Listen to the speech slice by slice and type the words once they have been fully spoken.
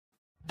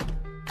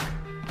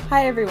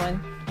Hi everyone,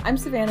 I'm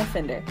Savannah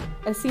Fender,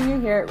 a senior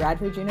here at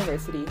Radford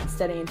University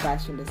studying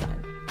fashion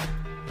design.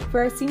 For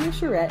our senior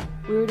charrette,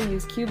 we were to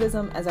use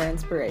Cubism as our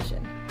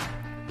inspiration.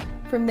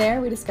 From there,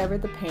 we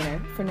discovered the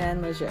painter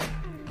Fernand Léger.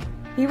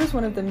 He was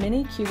one of the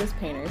many Cubist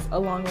painters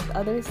along with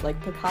others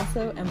like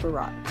Picasso and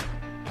Barat.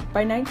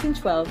 By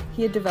 1912,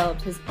 he had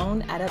developed his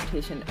own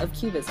adaptation of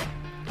Cubism.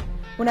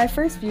 When I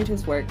first viewed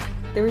his work,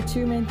 there were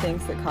two main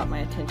things that caught my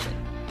attention: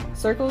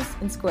 circles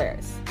and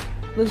squares.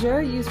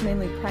 Léger used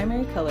mainly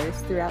primary colors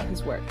throughout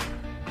his work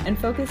and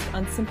focused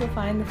on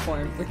simplifying the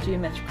form with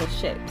geometrical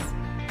shapes.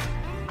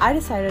 I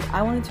decided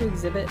I wanted to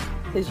exhibit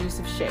his use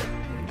of shape.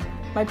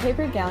 My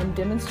paper gown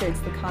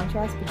demonstrates the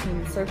contrast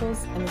between the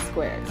circles and the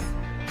squares.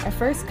 I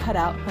first cut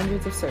out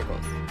hundreds of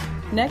circles.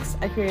 Next,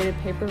 I created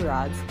paper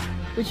rods,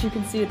 which you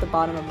can see at the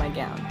bottom of my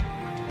gown.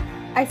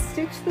 I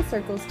stitched the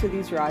circles to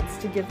these rods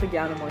to give the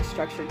gown a more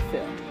structured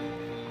feel.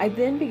 I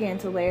then began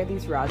to layer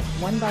these rods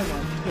one by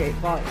one to create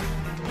volume.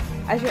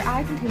 As your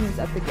eye continues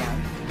up the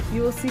gown,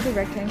 you will see the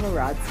rectangle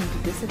rods seem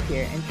to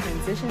disappear and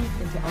transition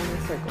into only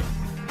circles.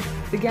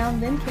 The gown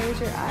then carries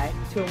your eye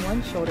to a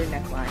one-shoulder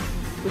neckline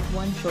with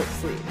one short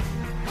sleeve.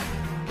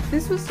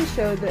 This was to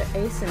show the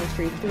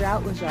asymmetry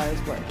throughout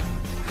Léger's work.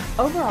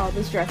 Overall,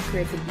 this dress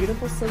creates a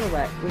beautiful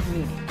silhouette with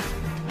meaning.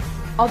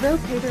 Although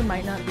paper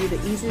might not be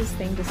the easiest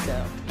thing to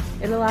sew,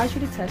 it allows you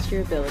to test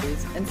your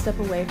abilities and step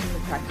away from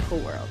the practical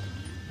world.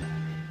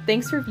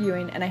 Thanks for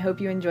viewing, and I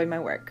hope you enjoyed my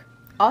work.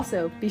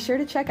 Also, be sure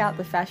to check out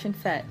the Fashion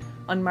Fête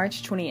on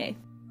March 28th.